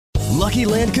Lucky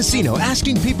Land Casino,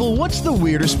 asking people, what's the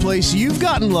weirdest place you've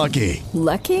gotten lucky?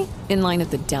 Lucky? In line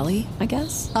at the deli, I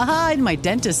guess? Aha, in my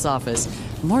dentist's office.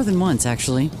 More than once,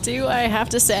 actually. Do I have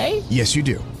to say? Yes, you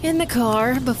do. In the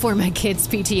car before my kids'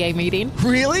 PTA meeting.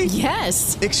 Really?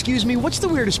 Yes. Excuse me, what's the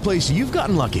weirdest place you've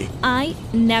gotten lucky? I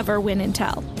never win and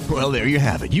tell. Well, there you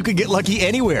have it. You can get lucky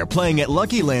anywhere, playing at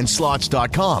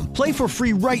LuckyLandSlots.com. Play for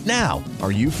free right now.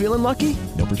 Are you feeling lucky?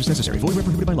 No purchase necessary. Void where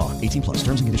prohibited by law. 18 plus.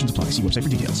 Terms and conditions apply. See website for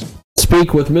details.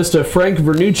 Speak with Mr. Frank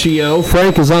Vernuccio.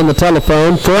 Frank is on the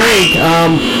telephone. Frank,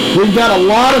 we've got a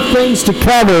lot of things to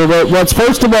cover, but let's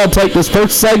first of all take this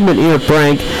first segment here,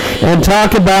 Frank, and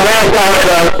talk about...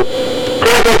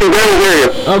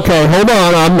 Okay, hold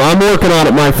on. I'm working on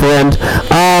it, my friend.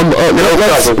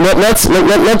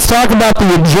 Let's talk about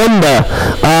the agenda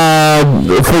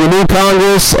for the new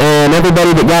Congress and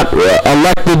everybody that got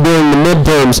elected during the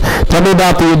midterms. Tell me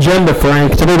about the agenda,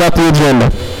 Frank. Tell me about the agenda.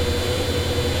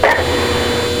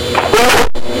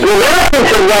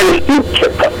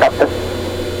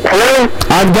 Hello?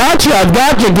 I've got you.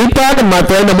 Keep talking, my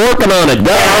friend. I'm working on it.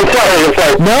 Go. I'm sorry.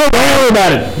 No, don't worry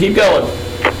about it. Keep going.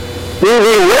 The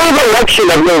world election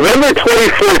of November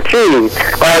 2014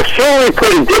 certainly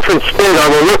put a different spin on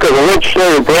the look of the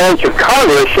legislative branch of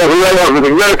Congress that we had over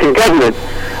the American government.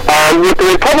 With the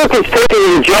Republicans taking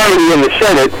the majority in the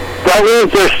Senate, that means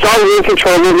they're starting in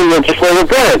control of the legislative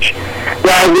branch.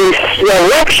 Now, the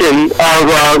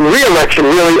re-election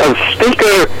really of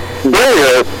Speaker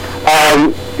Boyer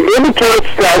indicates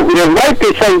that there might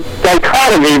be some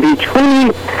dichotomy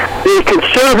between the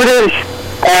conservatives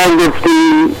and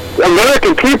the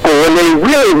American people when they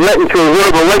really went into a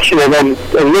world election and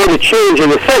made a change in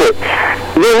the Senate.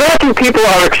 The American people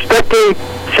are expecting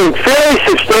some fairly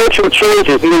substantial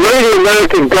changes in the way the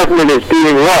American government is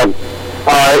being run.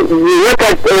 You look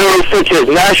at areas such as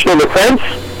national defense,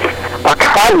 our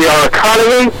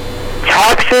economy,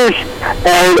 taxes,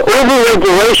 and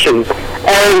over-regulation.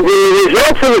 And the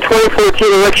results of the 2014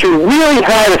 election really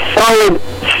had a solid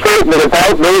statement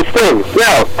about those things.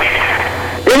 Now,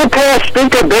 in the past,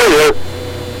 Speaker Boyer,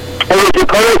 who was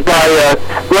opposed by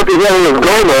Representative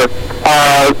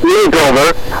Lee Gomer,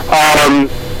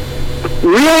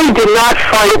 really did not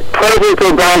fight President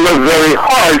Obama very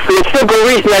hard for the simple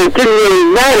reason that it didn't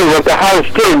really matter what the House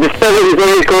did. The Senate was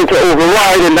always going to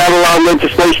override and not allow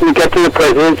legislation to get to the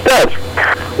President's desk.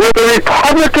 With the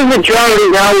Republican majority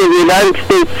now in the United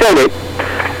States Senate,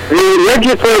 the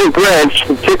legislative branch,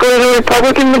 particularly the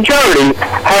Republican majority,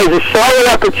 has a solid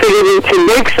opportunity to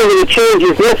make some of the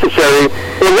changes necessary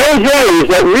in those areas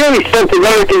that really sent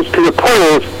Americans to the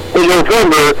polls in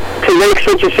November to make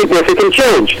such a significant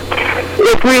change.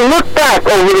 If we look back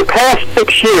over the past 6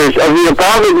 years of the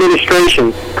Obama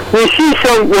administration, we see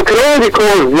some what can only be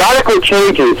called radical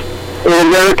changes in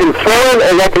American foreign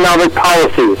and economic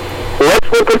policies.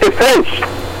 Let's look at defense.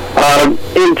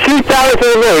 In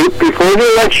 2008, before the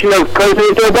election of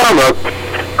President Obama,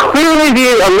 clearly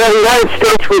the United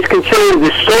States was considered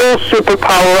the sole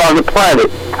superpower on the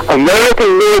planet. American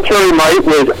military might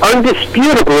was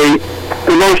undisputably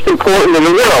the most important in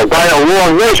the world by a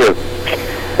long measure.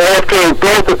 After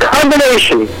both a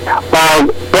combination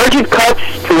of budget cuts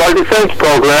to our defense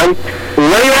program,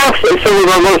 layoffs of some of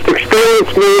our most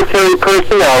experienced military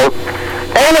personnel,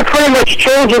 and a pretty much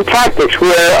change in tactics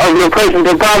where under President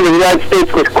Obama, the United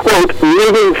States was, quote,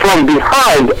 leading from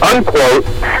behind, unquote,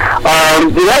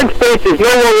 the United States is no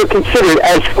longer considered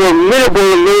as formidable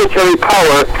in military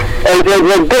power as it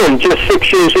had been just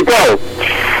 6 years ago.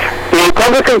 The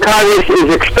Republican Congress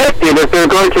is expected, if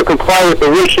they're going to comply with the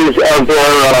wishes of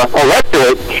their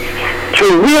electorate, to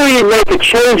really make a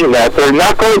change in that. They're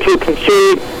not going to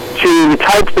concede to the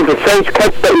types of defense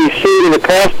cuts that we've seen in the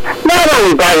past, not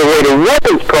only, by the way, to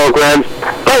weapons programs,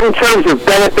 but in terms of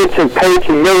benefits and pay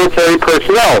to military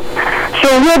personnel. So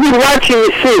we'll be watching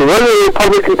to see whether the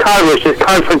Republican Congress is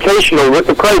confrontational with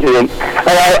the president,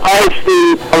 as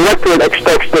the electorate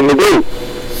expects them to be.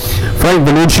 Frank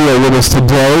Vernuccio with us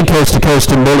today, coast to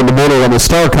coast and border to border on the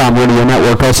Starcom Radio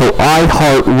Network, also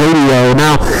iHeartRadio.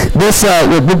 Now, this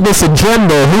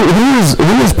agenda, who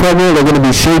is primarily going to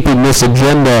be shaping this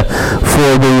agenda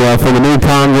for the new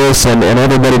Congress and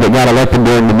everybody that got elected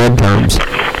during the midterms?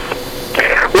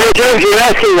 Well, James, you're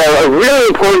asking a really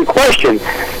important question.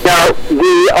 Now,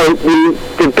 the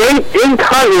debate in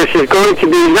Congress is going to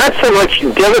be not so much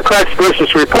Democrats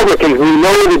versus Republicans. We know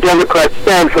where the Democrats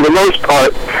stand for the most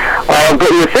part.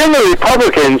 But within the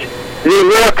Republicans, the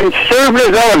more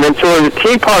conservative elements, or the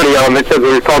Tea Party elements of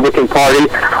the Republican Party,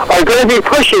 are going to be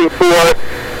pushing for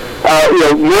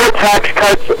more tax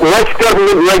cuts, less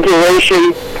government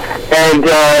regulation, And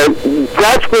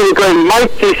that's where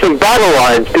might see some battle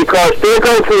lines, because they're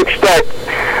going to expect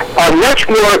a much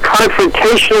more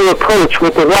confrontational approach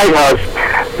with the White House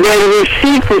than we've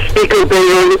seen from Speaker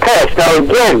Boehner in the past. Now,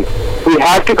 again, we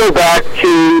have to go back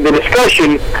to the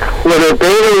discussion whether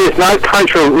Boehner was not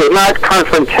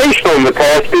confrontational in the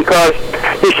past, because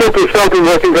he simply felt he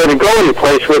wasn't going to go any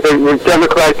place with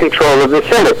Democrat control of the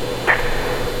Senate.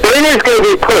 Boehner is going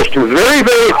to be pushed very,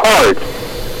 very hard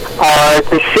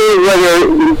to see whether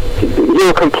he'll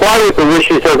comply with the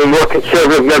wishes of the more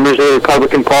conservative members of the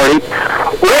Republican Party,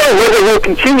 or whether he'll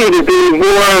continue to be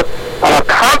more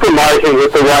compromising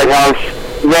with the White House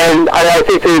than I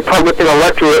think the Republican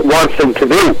electorate wants them to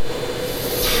do.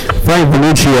 Frank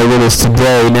Vernuccio with us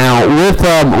today. Now, with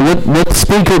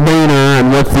Speaker Boehner and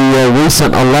with the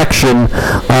recent election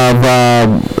of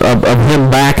him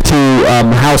back to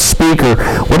House Speaker,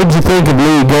 what did you think of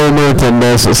Lee Gohmert and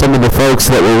some of the folks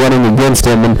that were running against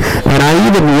him? And I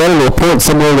even read a report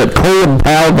somewhere that Colin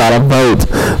Powell got a vote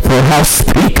for House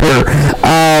Speaker.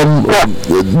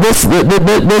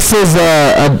 This is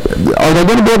are they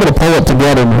going to be able to pull it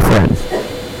together, my friend?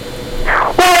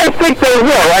 Well, I think they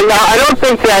will. I don't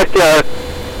think that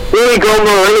Lee Gohmert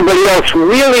or anybody else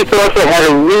really thought they had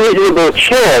a reasonable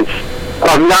chance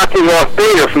of knocking off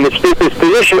Boehner from the Speaker's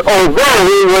position, although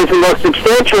it was the most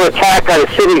substantial attack on a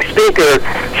sitting Speaker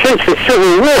since the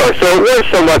Civil War, so it was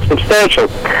somewhat substantial.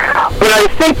 But I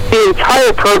think the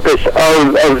entire purpose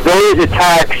of those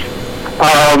attacks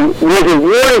was a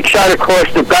warning shot across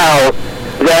the bow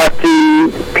that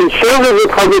the conservative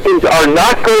Republicans are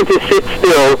not going to sit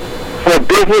still for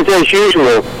business as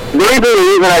usual. They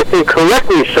believe, and I think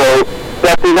correctly so,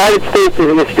 that the United States is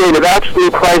in a state of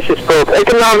absolute crisis, both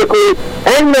economically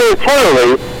and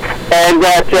militarily, and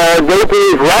that they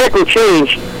believe radical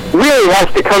change really has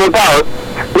to come about.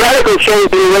 Radical change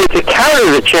in a way to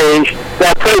counter the change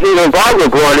that President Obama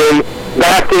brought in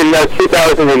back in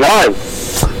 2009.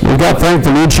 We've got Frank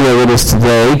Vernuccio with us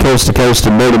today, coast to coast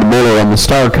and middle to middle on the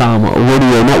Starcom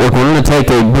Radio Network. We're going to take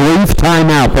a brief time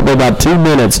out, probably about 2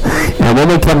 minutes, and when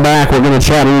we come back, we're going to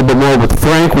chat a little bit more with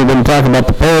Frank. We're going to talk about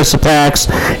the Paris attacks,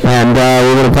 and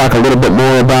we're going to talk a little bit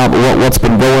more about what's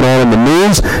been going on in the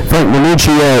news. Frank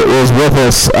Vernuccio is with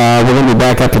us. We're going to be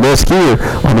back after this here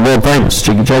on the World Famous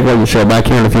Chicken Check Radio Show. Back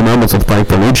here in a few moments with Frank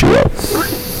Vernuccio.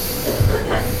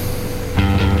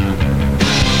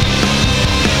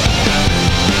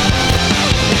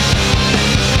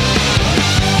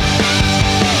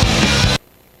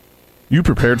 You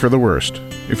prepared for the worst.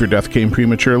 If your death came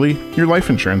prematurely, your life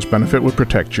insurance benefit would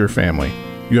protect your family.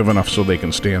 You have enough so they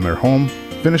can stay in their home,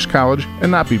 finish college, and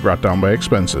not be brought down by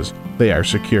expenses. They are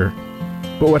secure.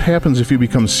 But what happens if you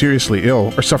become seriously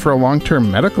ill or suffer a long-term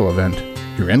medical event?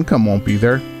 Your income won't be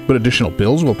there, but additional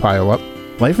bills will pile up.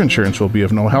 Life insurance will be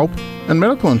of no help, and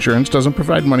medical insurance doesn't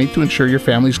provide money to ensure your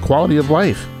family's quality of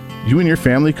life. You and your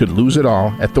family could lose it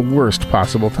all at the worst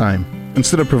possible time.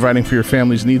 Instead of providing for your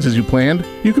family's needs as you planned,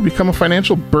 you could become a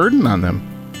financial burden on them.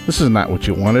 This is not what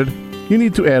you wanted. You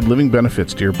need to add living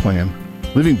benefits to your plan.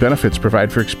 Living benefits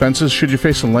provide for expenses should you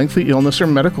face a lengthy illness or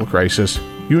medical crisis.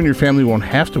 You and your family won't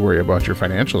have to worry about your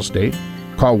financial state.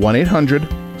 Call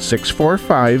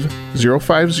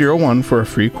 1-800-645-0501 for a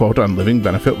free quote on living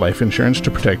benefit life insurance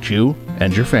to protect you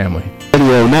and your family.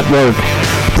 Radio Network,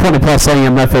 20 plus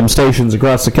AM FM stations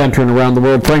across the country and around the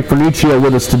world. Frank Vernuccio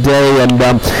with us today, and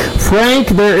Frank,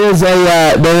 there is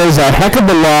a heck of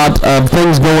a lot of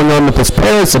things going on with this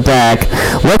Paris attack.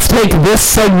 Let's take this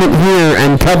segment here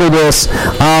and cover this.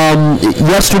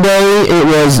 Yesterday, it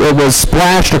was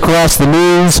splashed across the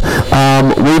news.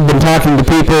 We've been talking to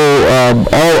people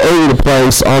all over the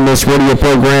place on this radio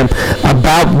program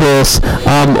about this.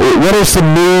 What are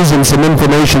some news and some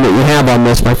information that you have on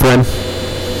this, my friend?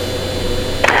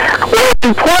 Well, it's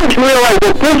important to realize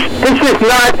that this is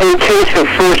not a case of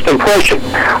first impression.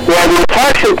 While the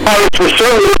attacks in Paris were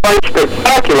certainly quite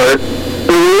spectacular,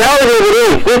 the reality of it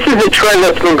is this is a trend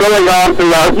that's been going on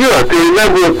throughout Europe. You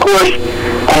remember, of course,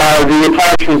 the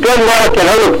attacks in Denmark and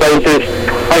other places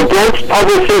against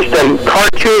publicists and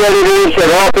cartoon editors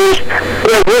and authors who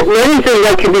have written anything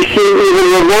that can be seen even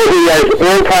remotely as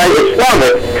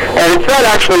anti-Islamic. And it's not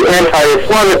actually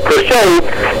anti-Islamic per se.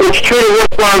 It's treating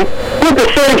Islam with the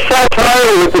same satire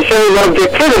and with the same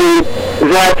objectivity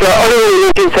that other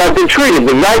religions have been treated.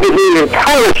 The magazine in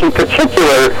Paris in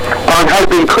particular has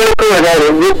been critical and has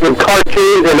written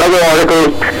cartoons and other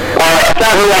articles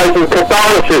satirizing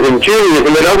Catholicism,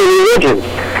 Judaism, and other religions.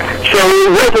 So it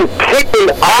wasn't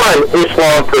picking on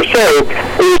Islam per se,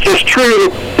 it was just treating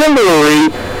it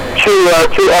similarly to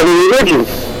other religions.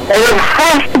 And it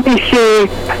has to be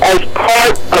seen as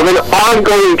part of an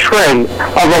ongoing trend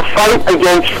of a fight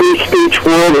against free speech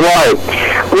worldwide.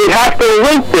 We have to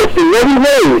link this in many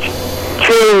ways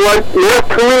to what North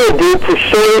Korea did to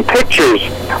Sony Pictures,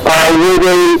 where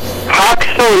they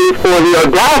hacked Sony for the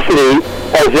audacity,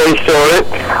 as they saw it,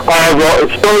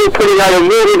 of Sony putting out a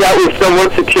movie that was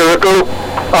somewhat satirical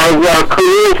of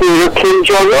Korea's leader Kim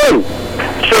Jong-un.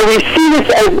 So we see this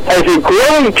as a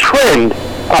growing trend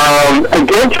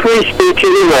against free speech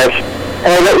in the West,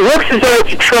 and it looks as though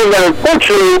it's a trend that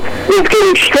unfortunately is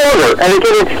getting stronger. And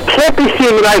again, it can't be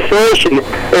seen in isolation.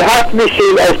 It has to be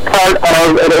seen as part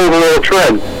of an overall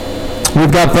trend. We've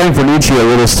got Frank Vernuccio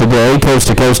with us today, coast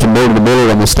to coast and middle to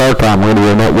middle on the Starcom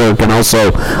Radio Network and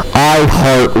also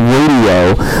iHeart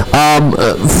Radio.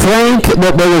 Frank,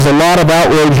 there was a lot of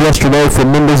outrage yesterday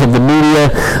from members of the media.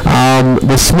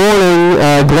 This morning,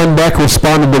 Glenn Beck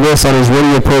responded to this on his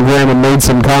radio program and made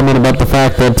some comment about the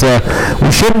fact that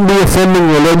we shouldn't be offending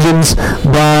religions,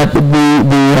 but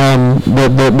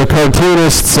the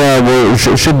cartoonists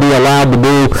should be allowed to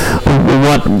do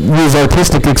use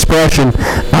artistic expression.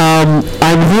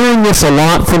 I'm hearing this a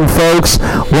lot from folks.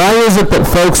 Why is it that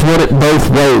folks want it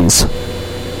both ways?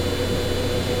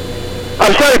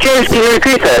 I'm sorry, James, can you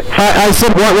repeat that? I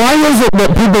said, why is it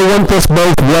that people want this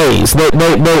both ways?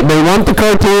 They want the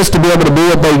cartoonists to be able to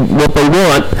do what they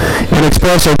want and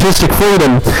express artistic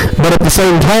freedom, but at the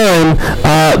same time,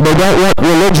 they don't want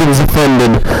religions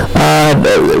offended.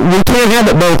 We can't have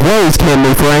it both ways, can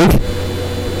we, Frank?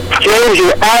 James,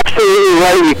 you're absolutely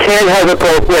right. You can't have it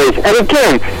both ways. And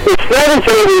again, it's not as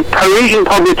though the Parisian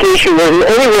publication was in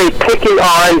any way picking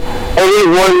on any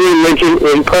one religion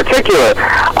in particular.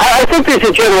 I think there's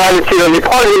a general attitude on the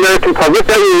part of the American public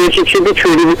that religion should be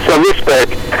treated with some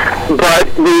respect. But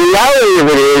the reality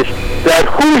of it is that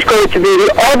who's going to be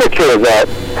the arbiter of that?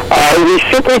 We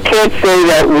simply can't say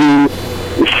that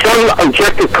some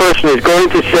objective person is going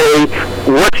to say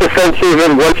what's offensive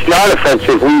and what's not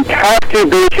offensive. We have to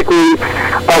basically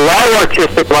allow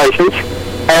artistic license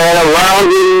and allow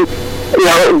the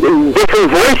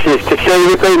different voices to say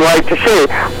what they like to say.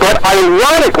 But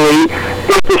ironically,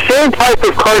 if the same type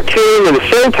of cartoon and the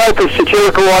same type of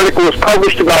satirical article was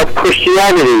published about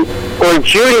Christianity or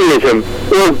Judaism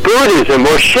or Buddhism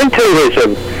or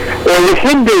Shintoism or the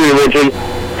Hindu religion,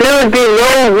 there would be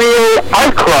no real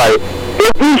outcry.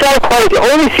 If these outcries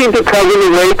only seem to come in the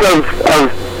wake of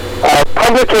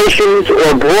publications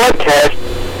or broadcasts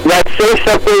that say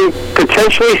something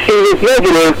potentially seen as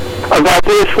negative about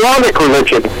the Islamic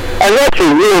religion. And that's a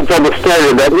real double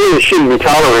standard that really shouldn't be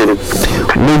tolerated.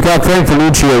 We've got Frank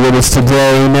Vernuccio with us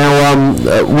today. Now,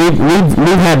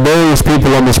 we've had various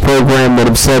people on this program that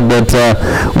have said that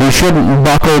we shouldn't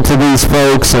buckle to these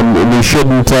folks and we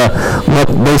shouldn't let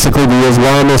basically the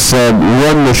Islamists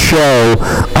run the show.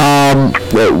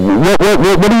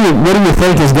 What do you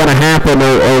think is going to happen?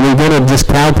 Are we going to just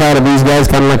kowtow to these guys,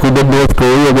 kind of like we did North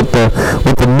Korea with the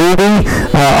movie?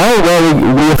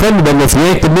 We offended them. Let's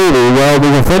yank the movie. Well,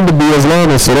 we offended the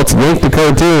Islamists, so let's yank the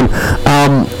cartoon.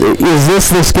 Is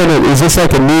this like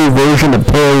a new version of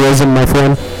terrorism, my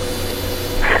friend?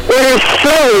 It is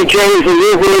certainly, James, a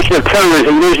new version of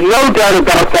terrorism. There's no doubt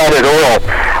about that at all.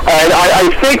 And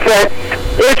I think that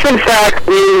if, in fact,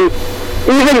 we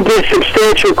even give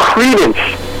substantial credence,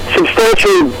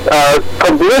 substantial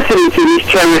publicity to these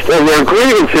terrorists and their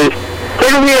grievances,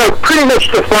 then we are pretty much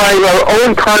defying our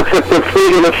own concept of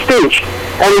freedom of speech.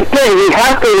 And again, we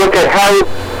have to look at how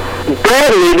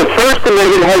badly the First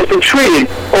Amendment has been treated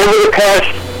over the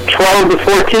past 12 to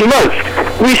 14 months.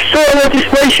 We saw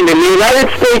legislation in the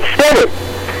United States Senate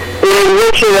in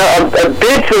which a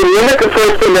bid to limit the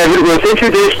First Amendment was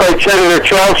introduced by Senator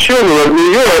Charles Schumer of New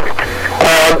York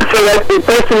so that the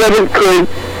First Amendment could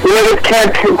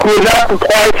not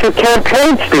apply to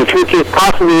campaign speech, which is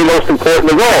possibly the most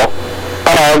important of all.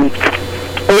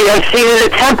 We have seen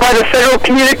an attempt by the Federal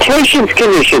Communications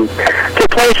Commission to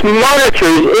place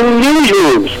monitors in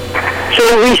newsrooms. So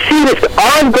we see this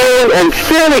ongoing and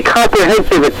fairly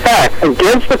comprehensive attack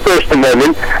against the First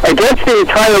Amendment, against the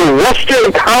entire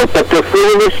Western concept of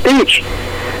freedom of speech.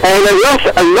 And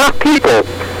unless enough people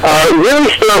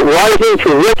really start rising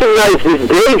to recognize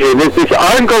this danger, this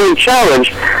ongoing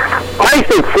challenge, I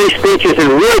think free speech is in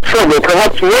real trouble,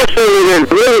 perhaps more so than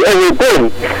it's really ever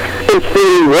been since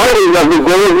the writing of the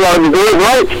Bill of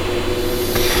Rights.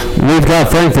 We've got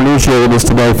Frank Vernuccio with us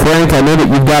today. Frank, I know that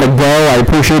you've got to go. I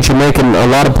appreciate you making a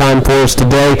lot of time for us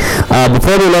today.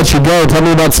 Before we let you go, tell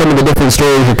me about some of the different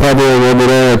stories you're covering over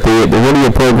there at the radio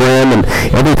program and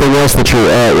everything else that you're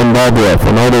involved with,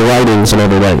 and all the writings and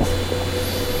everything.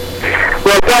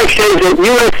 Well, thanks, James. At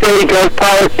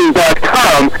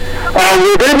usagovpolicy.com,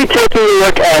 We're going to be taking a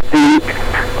look at the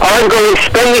ongoing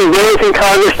spending bills in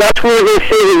Congress. That's where we're going to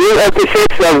see the new emphasis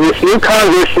of this new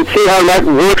Congress and see how that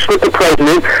works with the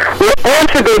president. We're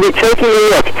also going to be taking a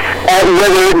look at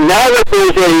whether, now that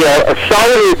there's a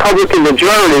solid Republican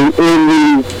majority in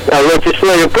the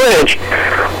legislative branch,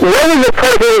 whether the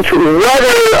president's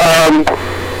rather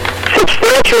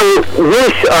substantial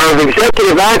use of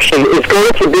executive action is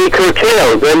going to be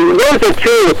curtailed. And those are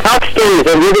two of the top stories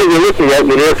that we're going to be looking at in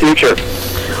the near future.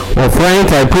 Well,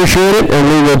 Frank, I appreciate it, and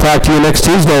we will talk to you next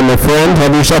Tuesday, my friend.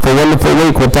 Have yourself a wonderful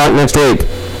week. We'll talk next week.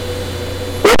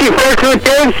 Looking forward to it,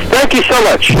 James. Thank you so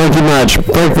much. Thank you much.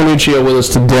 Frank Vernuccio with us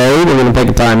today. We're going to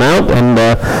take a time out, and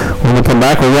when we come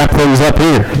back, we'll wrap things up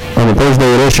here on the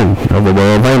Thursday edition of the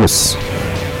World Famous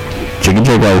Chicken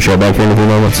Jake Show. Back here in a few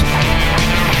moments.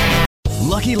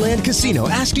 Lucky Land Casino,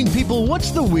 asking people,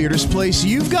 what's the weirdest place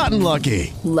you've gotten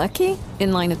lucky? Lucky?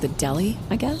 In line at the deli,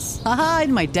 I guess? Aha,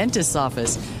 in my dentist's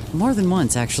office. More than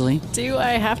once, actually. Do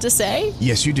I have to say?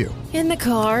 Yes, you do. In the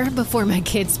car before my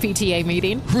kids' PTA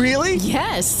meeting. Really?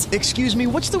 Yes. Excuse me,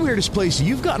 what's the weirdest place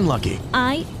you've gotten lucky?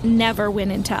 I never win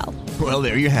and tell. Well,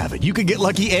 there you have it. You can get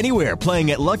lucky anywhere,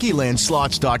 playing at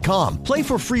LuckyLandSlots.com. Play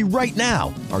for free right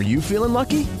now. Are you feeling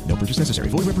lucky? No purchase necessary.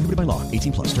 Void where prohibited by law.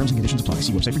 18+. Terms and conditions apply.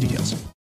 See website for details.